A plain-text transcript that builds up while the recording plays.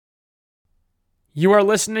You are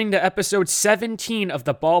listening to episode 17 of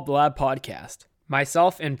the Ball Blab podcast.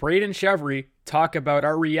 Myself and Braeden Cheverie talk about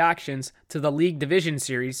our reactions to the League Division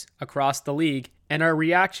Series across the league and our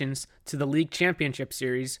reactions to the League Championship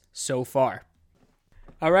Series so far.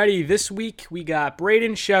 Alrighty, this week we got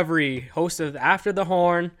Braeden Cheverie, host of After the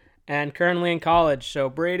Horn and currently in college. So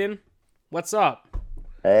Braeden, what's up?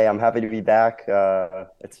 Hey, I'm happy to be back.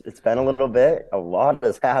 It's been a little bit. A lot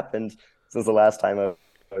has happened since the last time I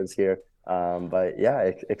was here. But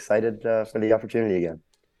yeah, excited for the opportunity again.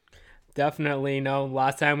 Definitely,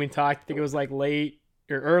 last time we talked, I think it was like late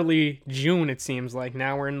or early June, it seems like.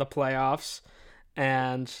 Now we're in the playoffs.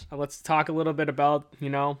 And let's talk a little bit about,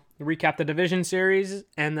 recap the division series.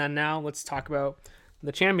 And then now let's talk about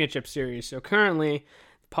the championship series. So currently,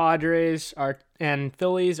 Padres are and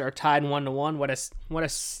Phillies are tied 1-1. What a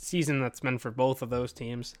season that's been for both of those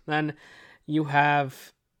teams. Then you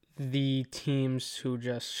have the teams who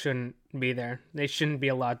just shouldn't be there. They shouldn't be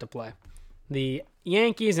allowed to play. The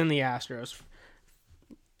Yankees and the Astros.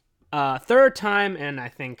 Third time in I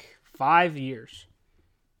think 5 years.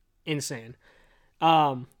 Insane.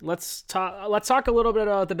 Let's talk a little bit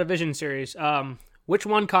about the division series. Which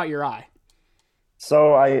one caught your eye?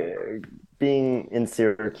 So being in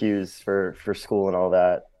Syracuse for school and all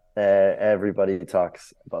that, everybody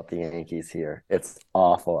talks about the Yankees here. It's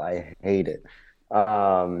awful. I hate it.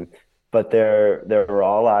 Um, but there were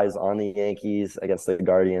all eyes on the Yankees against the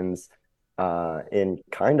Guardians. In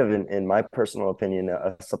my personal opinion,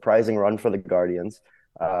 a surprising run for the Guardians,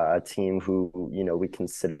 a team who, we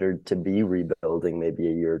considered to be rebuilding maybe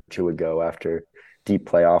a year or two ago after deep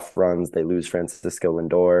playoff runs. They lose Francisco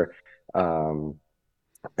Lindor. Um,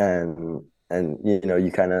 and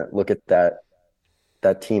you kind of look at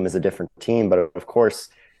that team as a different team, but of course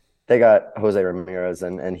they got Jose Ramirez,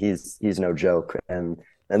 and he's no joke, and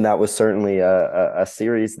that was certainly a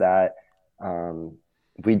series that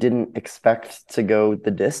we didn't expect to go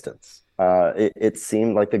the distance. It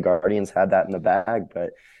seemed like the Guardians had that in the bag,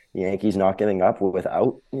 but the Yankees not giving up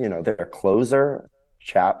without their closer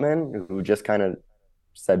Chapman, who just kind of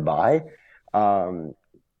said bye. And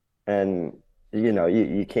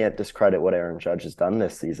you can't discredit what Aaron Judge has done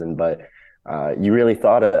this season, but you really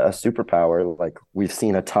thought a superpower like we've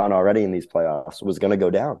seen a ton already in these playoffs was going to go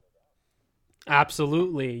down.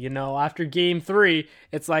 Absolutely. After game three,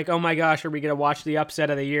 it's like, oh my gosh, are we going to watch the upset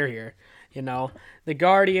of the year here? The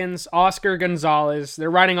Guardians, Oscar Gonzalez, they're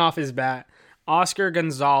riding off his bat. Oscar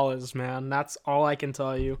Gonzalez, man, that's all I can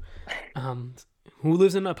tell you. Um, who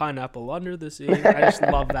lives in a pineapple under the sea? I just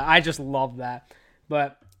love that. I just love that.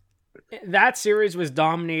 But that series was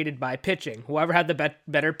dominated by pitching. Whoever had the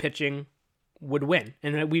better pitching would win.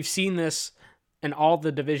 And we've seen this in all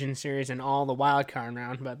the division series and all the wild card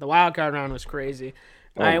round, but the wild card round was crazy.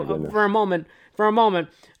 Oh my goodness. For a moment,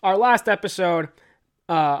 our last episode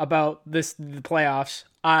about the playoffs,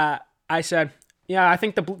 I said, yeah, I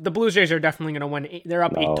think the Blue Jays are definitely going to win. They're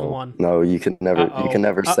up 8-1. No, you can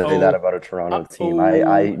never say that about a Toronto team.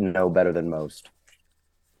 I know better than most.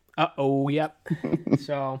 Yep.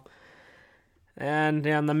 So, and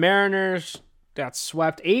the Mariners got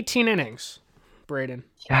swept 18 innings, Braeden.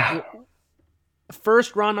 Yeah.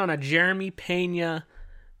 First run on a Jeremy Pena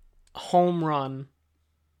home run,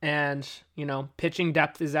 and pitching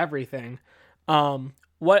depth is everything.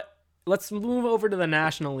 Let's move over to the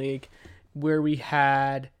National League, where we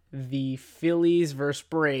had the Phillies versus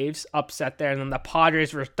Braves upset there, and then the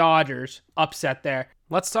Padres versus Dodgers upset there.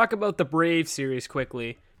 Let's talk about the Braves series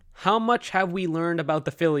quickly. How much have we learned about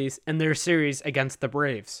the Phillies and their series against the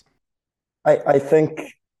Braves? I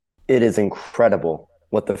think it is incredible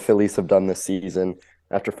what the Phillies have done this season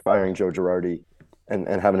after firing Joe Girardi and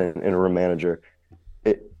having an interim manager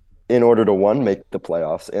in order to, one, make the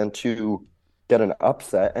playoffs, and two, get an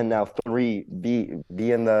upset, and now three, be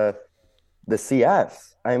in the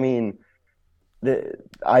CS. I mean,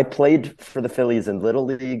 I played for the Phillies in Little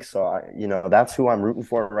League, so that's who I'm rooting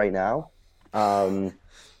for right now.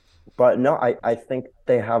 But no, I think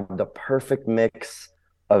they have the perfect mix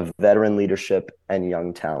of veteran leadership and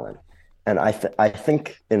young talent. And I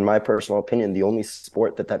think, in my personal opinion, the only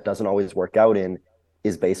sport that doesn't always work out in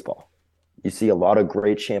is baseball. You see a lot of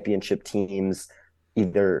great championship teams,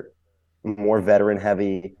 either more veteran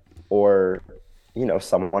heavy or,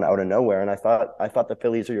 someone out of nowhere. And I thought the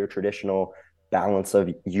Phillies are your traditional balance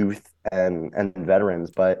of youth and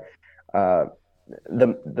veterans. But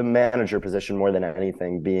the manager position, more than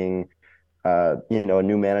anything, being a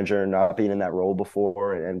new manager, not being in that role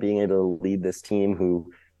before, and being able to lead this team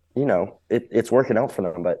who, it's working out for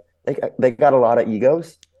them. But they got a lot of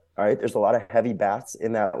egos. All right, there's a lot of heavy bats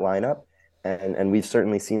in that lineup, and we've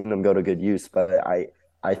certainly seen them go to good use. But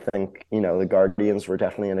I think, the Guardians were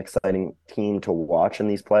definitely an exciting team to watch in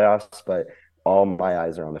these playoffs, but all my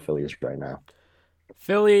eyes are on the Phillies right now.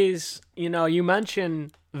 Phillies, you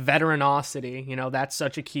mentioned veteranosity. That's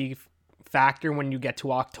such a key factor when you get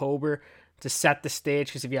to October to set the stage.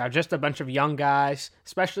 Because if you have just a bunch of young guys,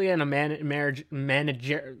 especially in a manager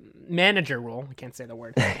role, I can't say the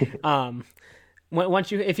word. Um,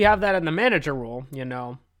 if you have that in the manager role,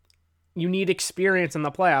 you need experience in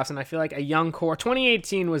the playoffs. And I feel like a young core.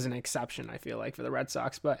 2018 was an exception. I feel like for the Red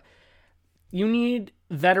Sox, but you need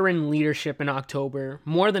veteran leadership in October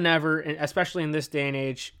more than ever, especially in this day and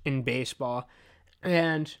age in baseball.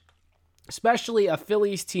 And especially a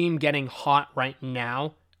Phillies team getting hot right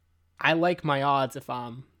now, I like my odds if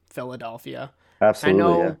I'm Philadelphia. I Absolutely,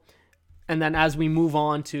 yeah. know. And then as we move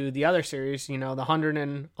on to the other series, the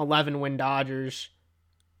 111 win Dodgers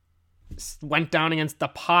went down against the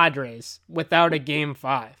Padres without a game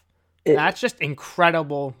five. It, That's just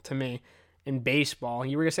incredible to me in baseball.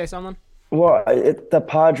 You were going to say something? the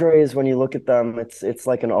Padres, when you look at them, it's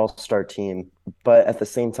like an all-star team, but at the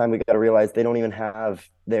same time, we got to realize they don't even have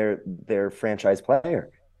their franchise player.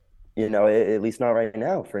 At least not right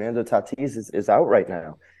now. Fernando Tatis is out right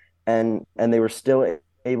now, and they were still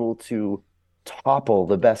able to topple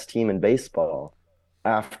the best team in baseball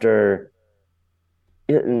after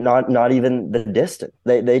not even the distance.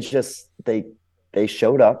 They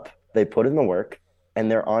showed up, they put in the work, and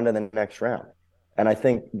they're on to the next round. And I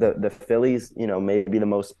think the Phillies, may be the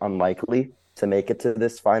most unlikely to make it to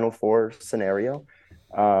this Final Four scenario.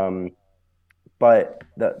 Um, but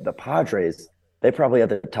the Padres, they probably have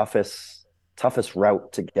the toughest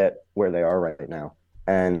route to get where they are right now.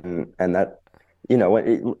 And that,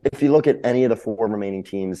 if you look at any of the four remaining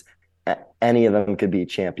teams, any of them could be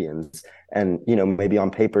champions. And, maybe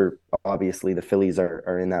on paper, obviously the Phillies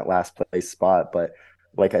are in that last place spot. But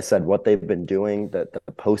like I said, what they've been doing, the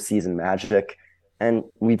postseason magic, and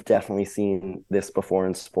we've definitely seen this before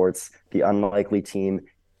in sports, the unlikely team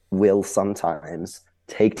will sometimes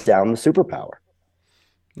take down the superpower.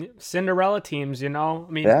 Cinderella teams, I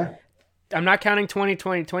mean, Yeah. I'm not counting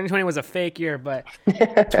 2020. 2020 was a fake year, but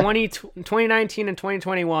 2019 and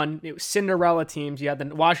 2021, it was Cinderella teams. You had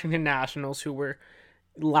the Washington Nationals, who were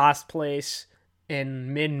last place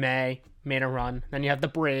in mid-May, made a run. Then you have the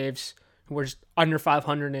Braves, who were just under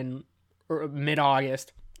 500 in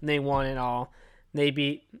mid-August. They won it all. They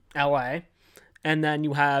beat LA. And then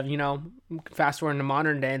you have, fast forward into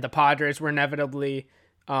modern day, the Padres were inevitably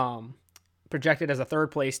projected as a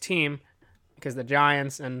third place team because the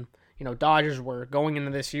Giants and Dodgers were going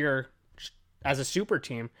into this year as a super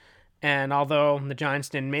team. And although the Giants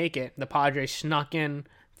didn't make it, the Padres snuck in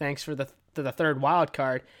thanks to the third wild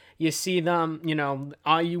card. You see them, you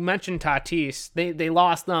mentioned Tatis. They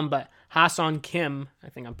lost them, but Ha-Seong Kim, I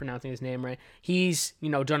think I'm pronouncing his name right, he's,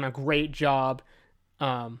 done a great job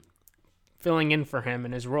filling in for him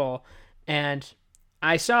in his role. And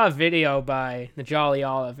I saw a video by the Jolly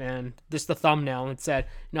Olive, and this is the thumbnail, and it said,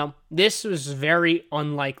 this was very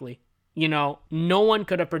unlikely. No one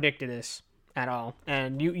could have predicted this at all.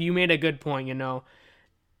 And you made a good point,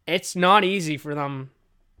 it's not easy for them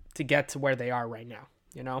to get to where they are right now,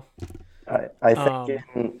 I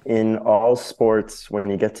think in all sports, when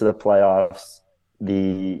you get to the playoffs,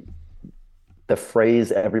 the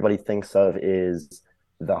phrase everybody thinks of is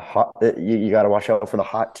the hot. You got to watch out for the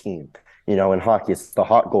hot team. In hockey, it's the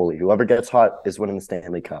hot goalie. Whoever gets hot is winning the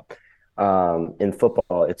Stanley Cup. In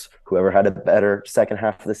football, it's whoever had a better second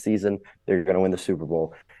half of the season, they're going to win the Super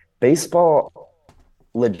Bowl. Baseball,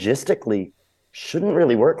 logistically, shouldn't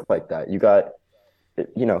really work like that. You got,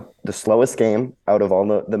 the slowest game out of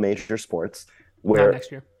all the major sports. Not Where,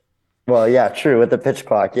 next year. well, yeah, true with the pitch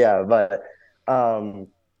clock, yeah, but um,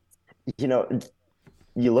 you know,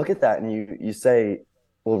 you look at that and you say,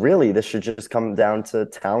 well, really, this should just come down to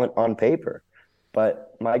talent on paper.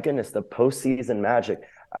 But my goodness, the postseason magic.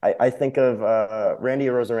 I think of Randy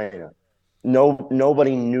Rosarena.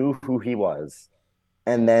 Nobody knew who he was,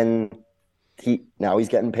 and then now he's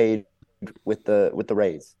getting paid with the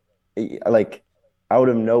Rays, like out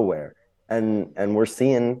of nowhere. And we're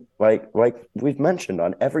seeing like we've mentioned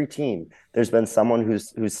on every team, there's been someone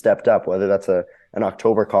who's stepped up, whether that's an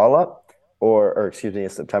October call up or excuse me, a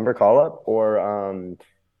September call up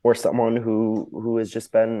or someone who has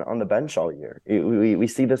just been on the bench all year. We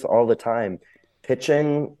see this all the time.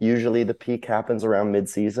 Pitching, usually the peak happens around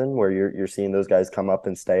midseason where you're seeing those guys come up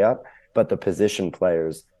and stay up, but the position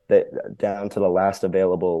players that down to the last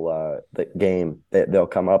available the game, they'll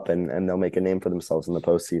come up and they'll make a name for themselves in the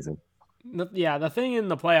postseason. Yeah, the thing in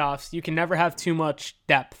the playoffs, you can never have too much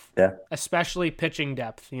depth, Yeah. especially pitching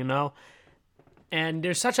depth, And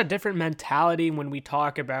there's such a different mentality when we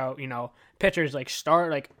talk about, pitchers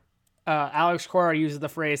Alex Cora uses the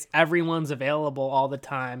phrase everyone's available all the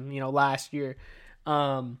time. Last year,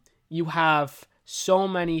 you have so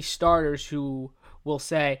many starters who will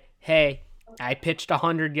say, hey, I pitched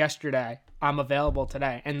 100 yesterday. I'm available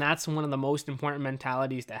today. And that's one of the most important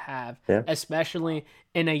mentalities to have, Yeah. especially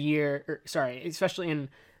in especially in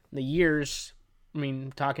the years. I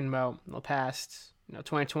mean, talking about the past,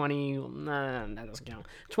 2020, that doesn't count.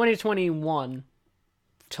 2021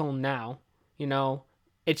 till now,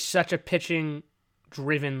 it's such a pitching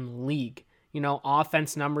driven league.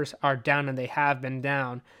 Offense numbers are down and they have been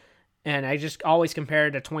down. And I just always compare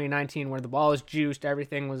it to 2019 where the ball was juiced,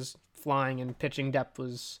 everything was flying, and pitching depth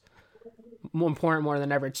was more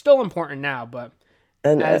than ever. It's still important now, but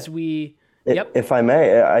And as we, yep, if I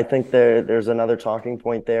may, I think there's another talking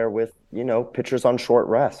point there with, pitchers on short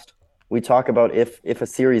rest. We talk about if a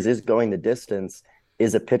series is going the distance,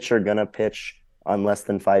 is a pitcher gonna pitch on less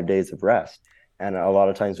than 5 days of rest? And a lot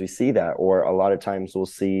of times we see that, or a lot of times we'll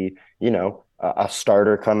see, a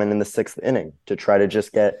starter come in the sixth inning to try to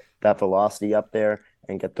just get that velocity up there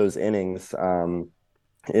and get those innings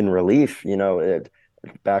in relief.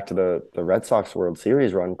 Back to the Red Sox World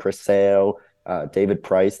Series run, Chris Sale, David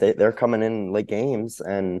Price, they're coming in late games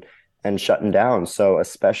and shutting down. So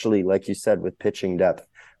especially like you said with pitching depth,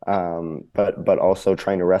 but also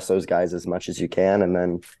trying to rest those guys as much as you can, and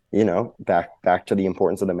then back to the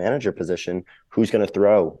importance of the manager position. Who's going to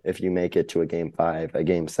throw if you make it to a game 5, a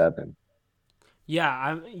game 7?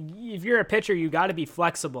 Yeah, if you're a pitcher, you got to be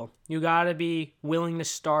flexible. You got to be willing to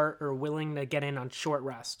start or willing to get in on short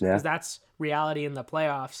rest, because that's reality in the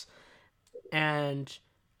playoffs. And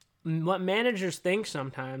what managers think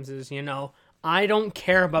sometimes is, I don't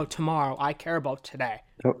care about tomorrow. I care about today.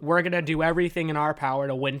 Oh. We're going to do everything in our power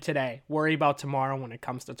to win today. Worry about tomorrow when it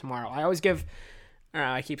comes to tomorrow.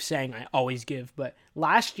 I keep saying I always give, but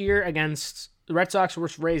last year against the Red Sox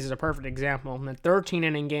versus Rays is a perfect example. In the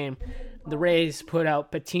 13-inning game, the Rays put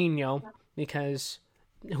out Patino because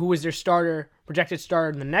who was their projected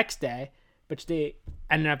starter the next day, which they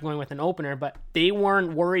ended up going with an opener, but they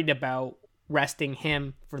weren't worried about resting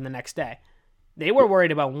him for the next day. They were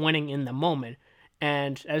worried about winning in the moment.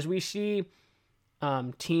 And as we see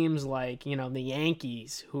teams like, the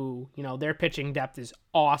Yankees, who, their pitching depth is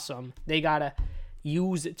awesome. They got to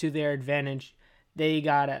use it to their advantage. They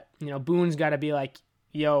got to, Boone's got to be like,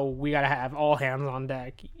 yo, we got to have all hands on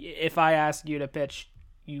deck. If I ask you to pitch,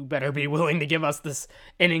 you better be willing to give us this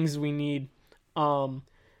innings we need.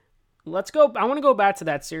 Let's go. I want to go back to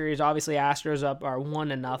that series. Obviously, Astros are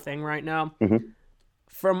 1-0 right now.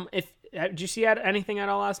 Mm-hmm. Did you see anything at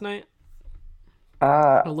all last night?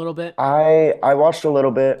 A little bit. I watched a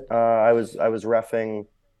little bit. I was reffing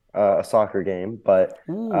a soccer game, but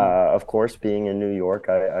of course, being in New York,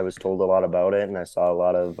 I was told a lot about it, and I saw a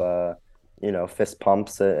lot of fist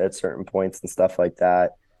pumps at certain points and stuff like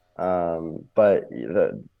that. But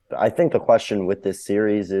I think the question with this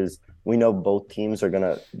series is, we know both teams are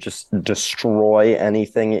gonna just destroy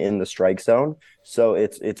anything in the strike zone. So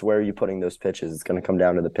it's where are you putting those pitches? It's gonna come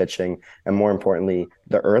down to the pitching, and more importantly,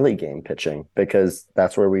 the early game pitching, because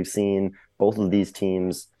that's where we've seen both of these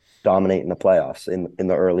teams dominate in the playoffs in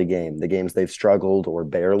the early game. The games they've struggled or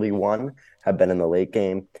barely won have been in the late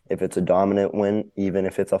game. If it's a dominant win, even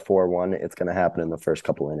if it's a 4-1, it's going to happen in the first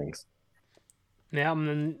couple innings. Yeah,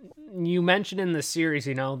 and you mentioned in the series,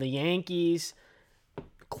 the Yankees,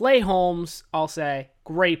 Clay Holmes, I'll say,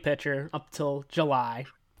 great pitcher up till July.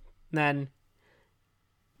 Then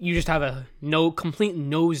you just have a complete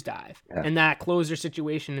nosedive, and that closer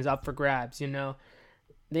situation is up for grabs,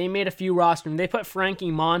 They made a few rosters. They put Frankie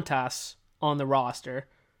Montas on the roster.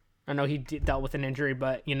 I know he dealt with an injury,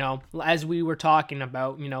 but, as we were talking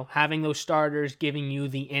about, having those starters giving you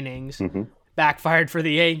the innings backfired for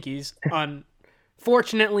the Yankees.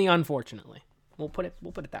 Unfortunately. We'll put it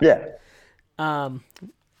that way.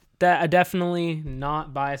 That definitely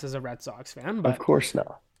not biased as a Red Sox fan, but of course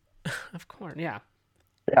not. Of course, yeah.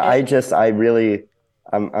 I'm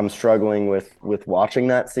struggling with watching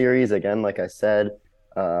that series again. Like I said,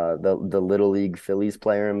 the Little League Phillies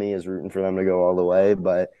player in me is rooting for them to go all the way.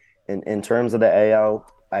 But in terms of the AL,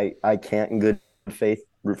 I can't in good faith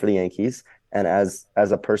root for the Yankees. And as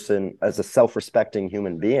a person, as a self-respecting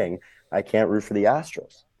human being, I can't root for the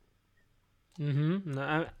Astros.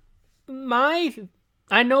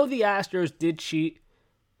 I know the Astros did cheat,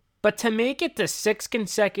 but to make it the 6th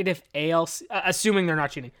consecutive ALC, assuming they're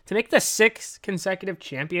not cheating, to make the 6th consecutive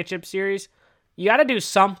championship series, you got to do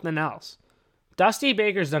something else. Dusty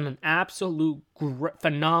Baker's done an absolute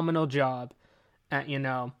phenomenal job at,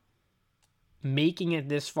 making it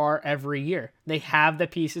this far every year. They have the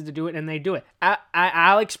pieces to do it, and they do it.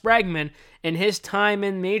 Alex Bregman, in his time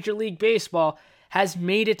in Major League Baseball, has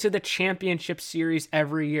made it to the championship series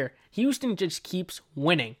every year. Houston just keeps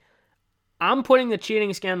winning. I'm putting the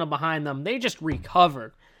cheating scandal behind them. They just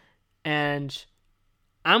recovered. And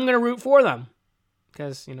I'm going to root for them.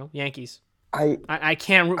 Because, Yankees. I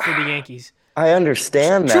can't root for the Yankees. I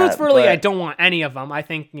understand that. Truthfully, I don't want any of them. I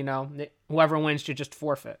think, whoever wins should just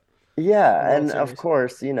forfeit. Yeah, and of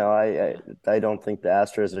course, I don't think the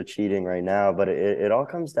Astros are cheating right now, but it all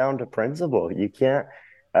comes down to principle. You can't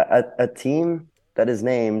a team that is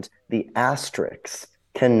named the Asterix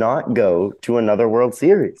cannot go to another World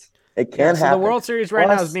Series. It can't happen. The World Series right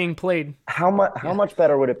now is being played. How much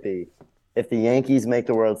better would it be if the Yankees make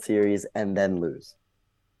the World Series and then lose?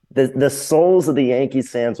 The souls of the Yankees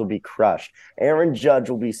fans will be crushed. Aaron Judge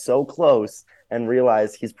will be so close and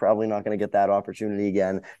realize he's probably not going to get that opportunity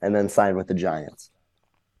again and then sign with the Giants.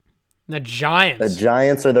 The Giants? The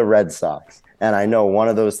Giants or the Red Sox. And I know one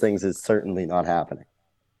of those things is certainly not happening.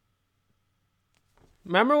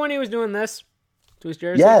 Remember when he was doing this to his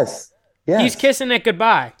jersey? Yes. He's kissing it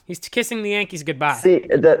goodbye. He's kissing the Yankees goodbye. See,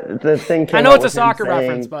 the thing came I know out it's a with him soccer saying,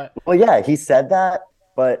 reference, but... Well, yeah, he said that,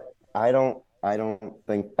 but I don't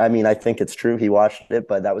think... I mean, I think it's true. He watched it,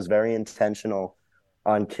 but that was very intentional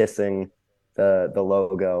on kissing the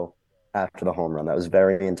logo after the home run. That was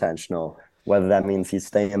very intentional. Whether that means he's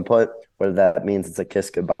staying put, whether that means it's a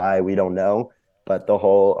kiss goodbye, we don't know. But the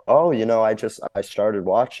whole, I started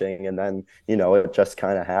watching and then, it just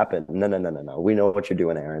kind of happened. No. We know what you're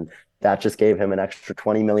doing, Aaron. That just gave him an extra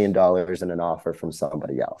 $20 million in an offer from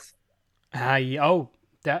somebody else.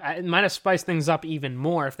 It might have spiced things up even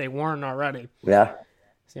more if they weren't already. Yeah.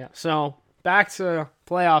 So back to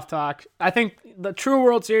playoff talk. I think the true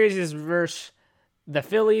World Series is versus the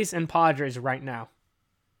Phillies and Padres right now.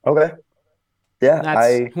 Okay.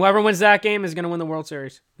 Yeah. Whoever wins that game is going to win the World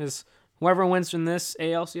Series. Because whoever wins from this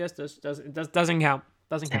ALCS doesn't count.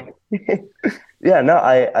 Doesn't count. Yeah, no,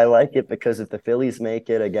 I like it because if the Phillies make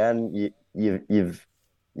it again,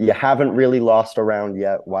 you haven't really lost a round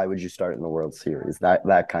yet. Why would you start in the World Series?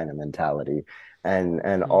 That kind of mentality,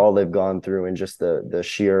 and all they've gone through and just the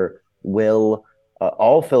sheer will.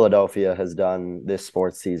 All Philadelphia has done this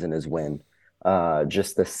sports season is win.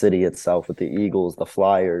 Just the city itself with the Eagles, the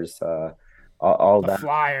Flyers, all that.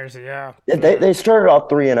 Flyers, yeah. They started off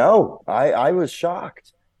 3-0. I was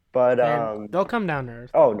shocked. But they'll come down to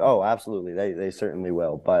earth. Oh, absolutely. They certainly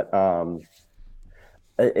will. But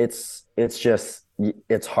it's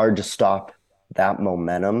hard to stop that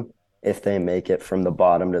momentum if they make it from the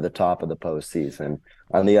bottom to the top of the postseason.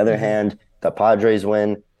 On the other hand, the Padres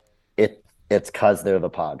win. It's because they're the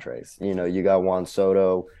Padres. You got Juan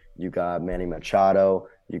Soto, you got Manny Machado,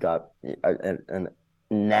 you got an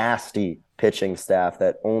nasty pitching staff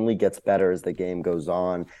that only gets better as the game goes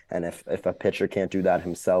on. And if a pitcher can't do that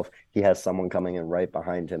himself, he has someone coming in right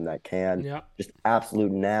behind him that can. Yeah. Just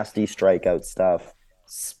absolute nasty strikeout stuff,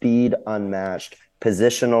 speed unmatched,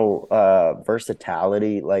 positional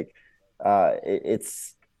versatility. Like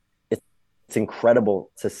it's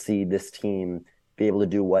incredible to see this team be able to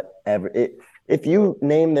do whatever. If you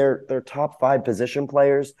name their top 5 position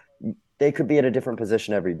players, they could be at a different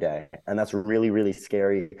position every day. And that's really, really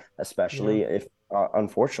scary, especially if,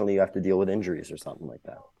 unfortunately, you have to deal with injuries or something like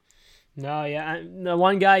that. No, yeah. The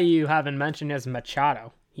one guy you haven't mentioned is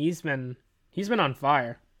Machado. He's been on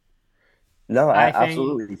fire. No,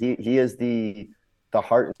 absolutely. He is the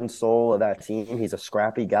heart and soul of that team. He's a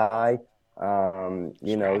scrappy guy.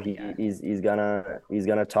 He's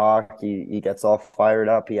gonna talk. He gets all fired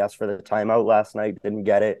up. He asked for the timeout last night, didn't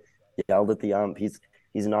get it. He yelled at the ump.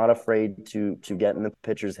 He's not afraid to get in the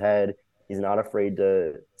pitcher's head. He's not afraid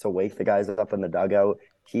to wake the guys up in the dugout.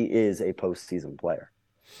 He is a postseason player.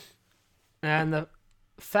 And the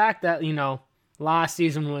fact that, last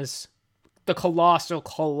season was the colossal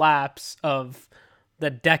collapse of the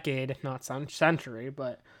decade, if not century,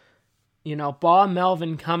 but, Bob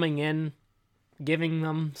Melvin coming in, giving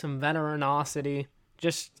them some veteranosity,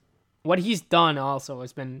 just what he's done also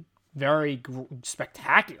has been very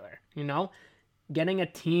spectacular, Getting a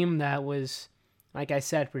team that was, like I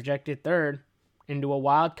said, projected third into a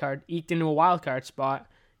wild card, eked into a wild card spot.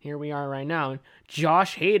 Here we are right now. And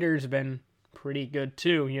Josh Hader's been pretty good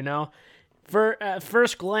too, At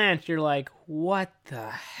first glance, you're like, what the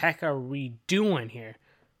heck are we doing here?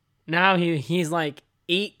 Now he's like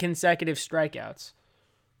 8 consecutive strikeouts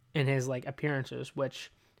in his appearances,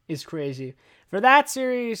 which is crazy. For that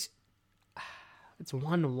series, it's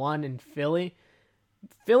 1-1 in Philly.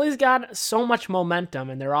 Philly's got so much momentum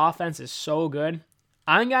and their offense is so good.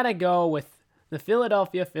 I'm going to go with the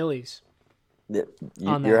Philadelphia Phillies.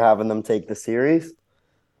 on You're that. having them take the series?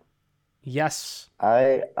 Yes.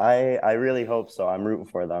 I really hope so. I'm rooting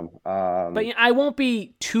for them. But I won't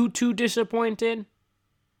be too disappointed,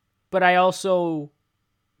 but I also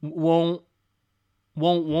won't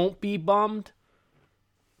won't be bummed.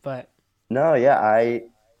 But No, yeah,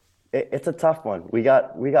 it's a tough one. We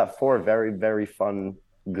got four very fun,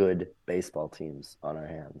 good baseball teams on our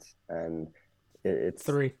hands, and it's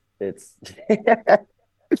three. it's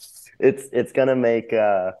it's gonna make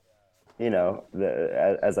as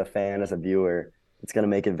a fan, as a viewer, it's gonna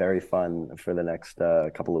make it very fun for the next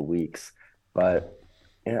couple of weeks. But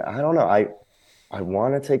yeah, I don't know. I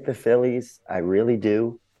want to take the Phillies. I really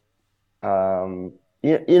do.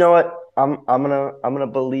 You know what? I'm gonna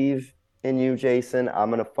believe in you, Jason. I'm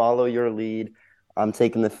gonna follow your lead. I'm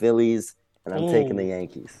taking the Phillies and I'm taking the Oh,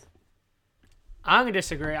 Yankees. I'm gonna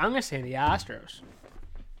disagree. I'm gonna say the Astros.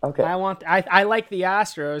 Okay. I like the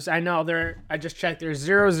Astros. I know I just checked, they're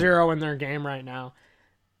 0-0 in their game right now.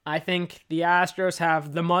 I think the Astros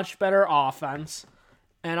have the much better offense.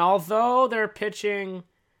 And although their pitching,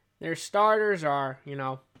 their starters are,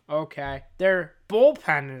 okay. Their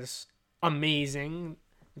bullpen is amazing.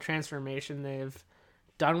 The transformation they've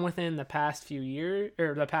done within the past few years,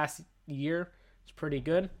 or the past year, is pretty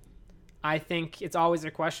good. I think it's always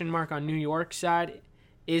a question mark on New York's side.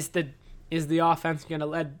 Is the is the offense going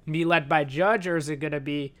to be led by Judge, or is it going to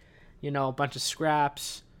be, a bunch of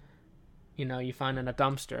scraps, you find in a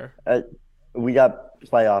dumpster? Uh, we got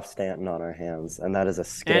playoff Stanton on our hands, and that is a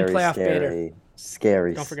And scary, playoff Bader. scary,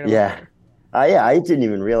 scary. Don't forget about Yeah. Bader. Yeah, I didn't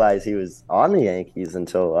even realize he was on the Yankees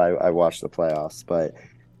until I watched the playoffs. But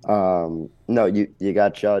no, you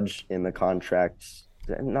got Judge in the contract,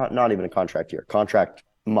 not even a contract year, contract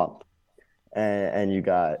month, and you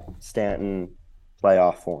got Stanton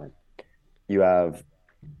playoff form. You have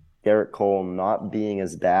Garrett Cole not being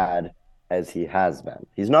as bad as he has been.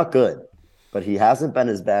 He's not good, but he hasn't been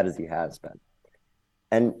as bad as he has been.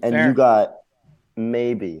 And you Fair. got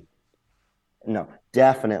maybe, no,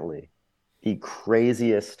 definitely the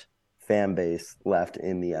craziest fan base left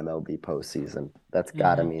in the MLB postseason. That's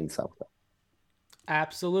got to Mm-hmm. mean something.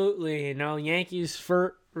 Absolutely. Yankees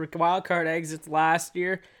for wild card exits last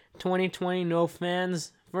year, 2020, no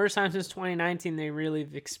fans. First time since 2019 they really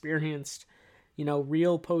have experienced,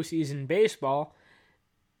 real postseason baseball.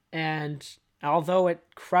 And although it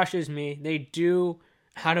crushes me, they do,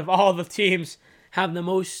 out of all the teams, have the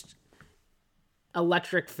most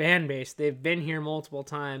electric fan base. They've been here multiple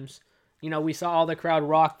times. We saw all the crowd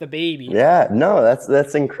rock the baby. Yeah, no,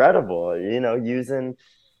 that's incredible.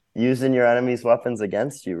 Using your enemy's weapons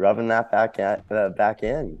against you, rubbing that back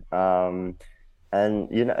in.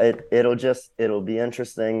 And it'll be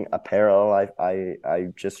interesting. A parallel I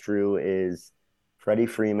just drew is Freddie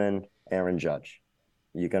Freeman, Aaron Judge.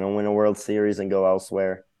 You're gonna win a World Series and go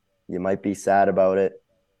elsewhere. You might be sad about it,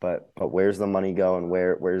 but where's the money going?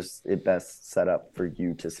 Where's it best set up for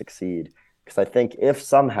you to succeed? Because I think if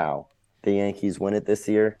somehow the Yankees win it this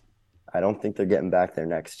year, I don't think they're getting back there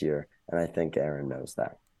next year, and I think Aaron knows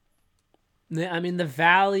that. The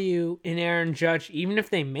value in Aaron Judge, even if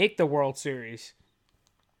they make the World Series,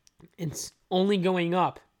 it's only going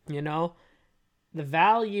up, The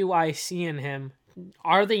value I see in him,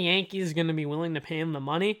 are the Yankees going to be willing to pay him the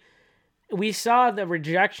money? We saw the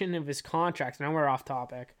rejection of his contract. Now we're off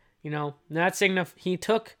topic.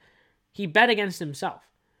 That he bet against himself.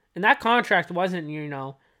 And that contract wasn't,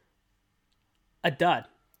 a dud.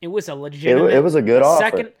 It was a It legitimate, was a good the offer.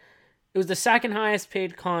 second, it was the second highest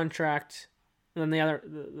paid contract. And then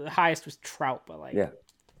the highest was Trout, but Yeah,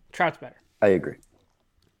 Trout's better. I agree.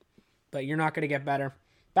 But you're not going to get better.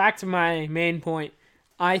 Back to my main point.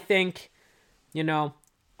 I think,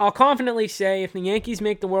 I'll confidently say if the Yankees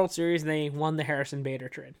make the World Series, they won the Harrison Bader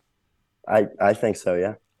trade. I think so,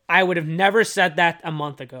 yeah. I would have never said that a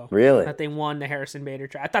month ago, Really? that they won the Harrison Bader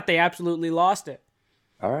trade. I thought they absolutely lost it.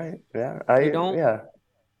 All right. Yeah. You don't? Yeah.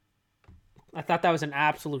 I thought that was an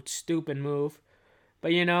absolute stupid move.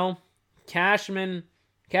 But Cashman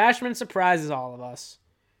surprises all of us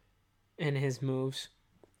in his moves.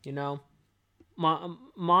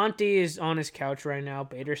 Monty is on his couch right now.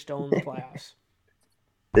 Bader's still in the playoffs.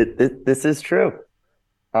 This is true.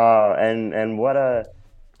 And what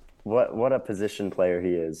a position player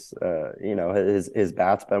he is. His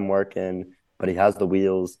bat's been working, but he has the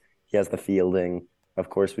wheels. He has the fielding. Of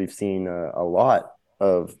course, we've seen a lot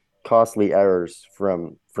of costly errors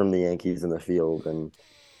from the Yankees in the field, and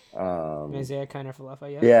Isaiah kind of left,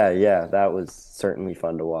 yeah. yeah, that was certainly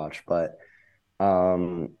fun to watch. But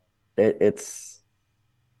it's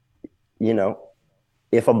you know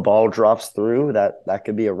if a ball drops through, that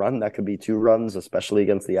could be a run, that could be two runs, especially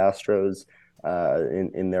against the Astros.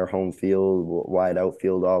 in their home field, wide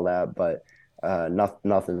outfield, all that, but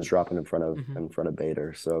nothing's dropping in front of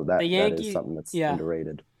Bader. So The that is Yankees, something that's yeah,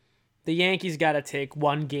 underrated. the Yankees got to take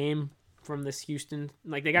one game from this Houston.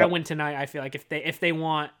 Like they got to Yep. win tonight. I feel like if they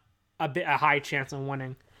want a high chance of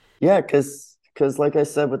winning. Yeah, because like I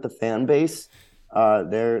said with the fan base,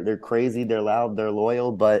 they're crazy, they're loud, they're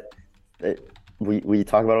loyal, but we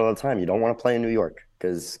talk about it all the time. You don't want to play in New York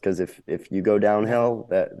because if you go Never. downhill,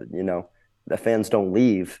 that the fans don't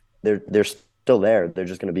leave. They're still there. They're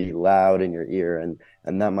just going to be loud in your ear,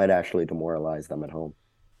 and that might actually demoralize them at home.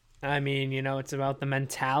 I mean, it's about the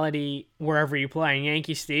mentality wherever you play. And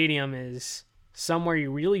Yankee Stadium is somewhere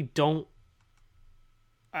you really don't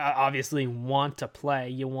obviously want to play.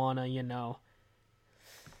 You want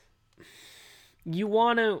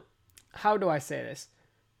to, how do I say this?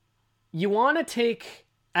 You want to take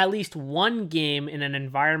at least one game in an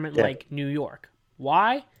environment Yeah, like New York.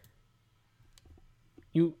 Why?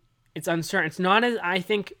 It's uncertain. It's not as, I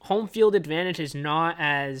think home field advantage is not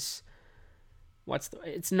as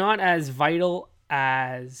it's not as vital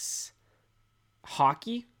as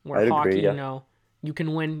hockey, where I'd agree. hockey, Yeah, you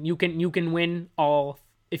can win, you can win all.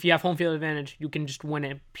 If you have home field advantage, you can just win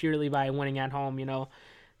it purely by winning at home.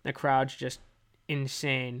 The crowd's just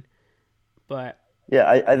insane. But yeah.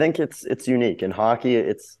 I think it's unique in hockey.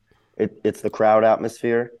 It's the crowd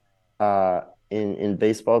atmosphere. Uh, in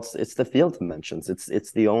baseball, it's the field dimensions.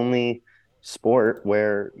 It's the only sport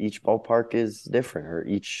where each ballpark is different, or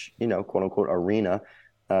each quote unquote arena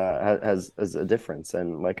has a difference.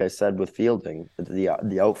 And like I said, with fielding,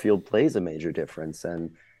 the outfield plays a major difference.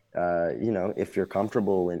 And if you're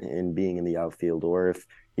comfortable in being in the outfield, or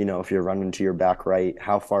if you're running to your back right,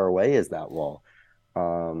 how far away is that wall?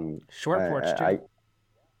 short porch too. I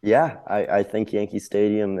Yeah, I think Yankee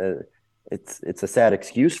Stadium. It's a sad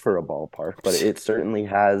excuse for a ballpark, but it certainly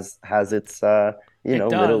has its It Little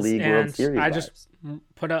does, League World and Series I just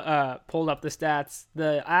vibes. pulled up the stats.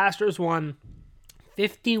 The Astros won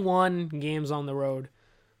 51 games on the road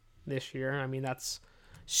this year. I mean, that's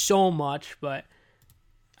so much, but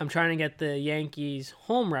I'm trying to get the Yankees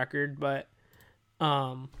home record, but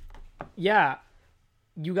yeah,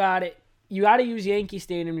 you got it. You got to use Yankee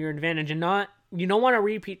Stadium to your advantage, and not you don't want to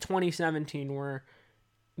repeat 2017 where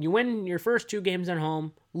you win your first two games at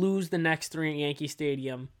home, lose the next three at Yankee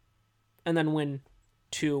Stadium, and then win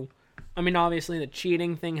two. I mean, obviously the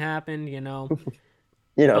cheating thing happened. That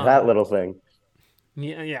Um, little thing.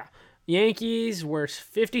 yeah, yeah. Yankees were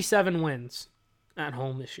 57 wins at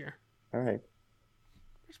home this year. All right.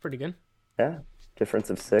 That's pretty good. Yeah. Difference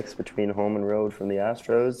of 6 between home and road from the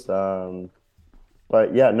Astros.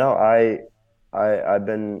 But yeah, no, I've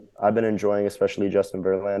been enjoying, especially Justin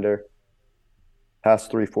Verlander,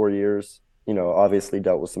 past 3-4 years. Obviously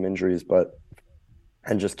dealt with some injuries, but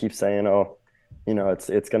and just keep saying, oh,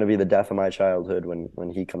 it's going to be the death of my childhood when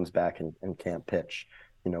he comes back and can't pitch.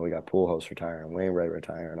 We got Pujols retiring, Wainwright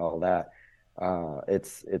retiring, all that.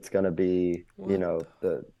 It's going to be, What?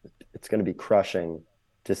 it's going to be crushing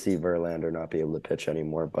to see Verlander not be able to pitch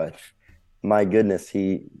anymore. But my goodness,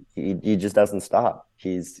 he just doesn't stop.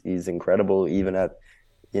 He's incredible, even at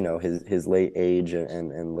his late age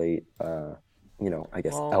and late I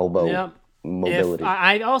guess Well, elbow yeah. If mobility.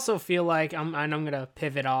 I also feel like I'm gonna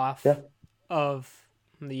pivot off Yeah. of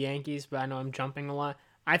the Yankees, but I know I'm jumping a lot.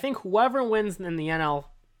 I think whoever wins in the NL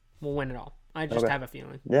will win it all. I just Okay. have a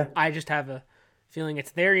feeling. Yeah. I just have a feeling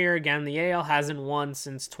it's their year again. The AL hasn't won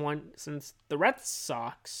since the Red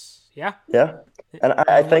Sox. Yeah, Yeah. And they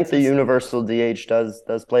I haven't won think the since then. universal DH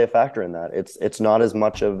does play a factor in that. It's not as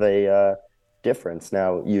much of a difference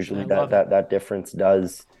now. Usually I that love it. that that difference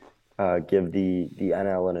does give the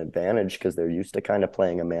NL an advantage because they're used to kind of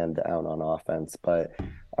playing a man down on offense. But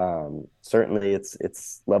certainly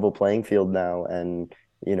it's level playing field now, and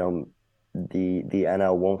the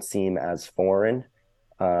NL won't seem as foreign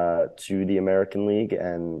to the American League,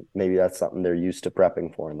 and maybe that's something they're used to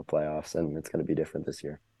prepping for in the playoffs, and it's going to be different this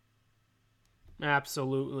year.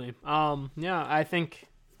 Absolutely. Yeah, I think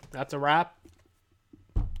that's a wrap.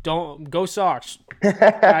 Don't go Sox. I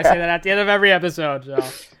say that at the end of every episode. So,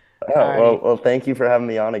 Oh, well, alrighty. well, thank you for having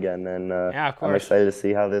me on again, and Yeah, of I'm course. excited to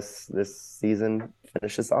see how this season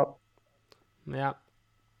finishes up. Yeah.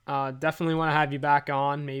 Definitely want to have you back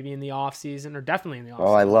on, maybe in the off season, or definitely in the off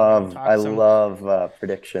Oh, I season. love I Talk some, love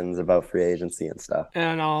predictions about free agency and stuff.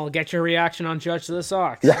 and I'll get your reaction on Judge to the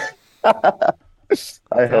Sox. Yeah,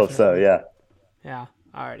 I hope so. Definitely. Yeah. Yeah.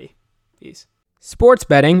 Alrighty. Peace. Sports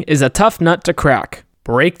betting is a tough nut to crack.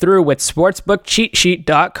 Break through with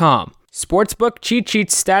sportsbookcheatsheet.com. Sportsbook cheat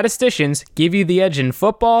sheet statisticians give you the edge in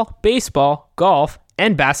football, baseball, golf,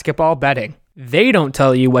 and basketball betting. They don't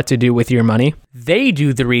tell you what to do with your money. They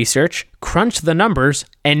do the research, crunch the numbers,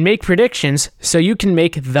 and make predictions so you can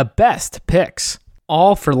make the best picks.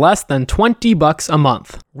 All for less than $20 a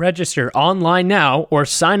month. Register online now or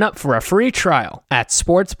sign up for a free trial at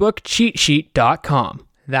sportsbookcheatsheet.com.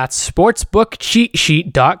 That's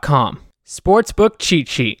sportsbookcheatsheet.com. Sportsbook Cheat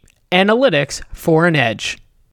Sheet. Analytics for an edge.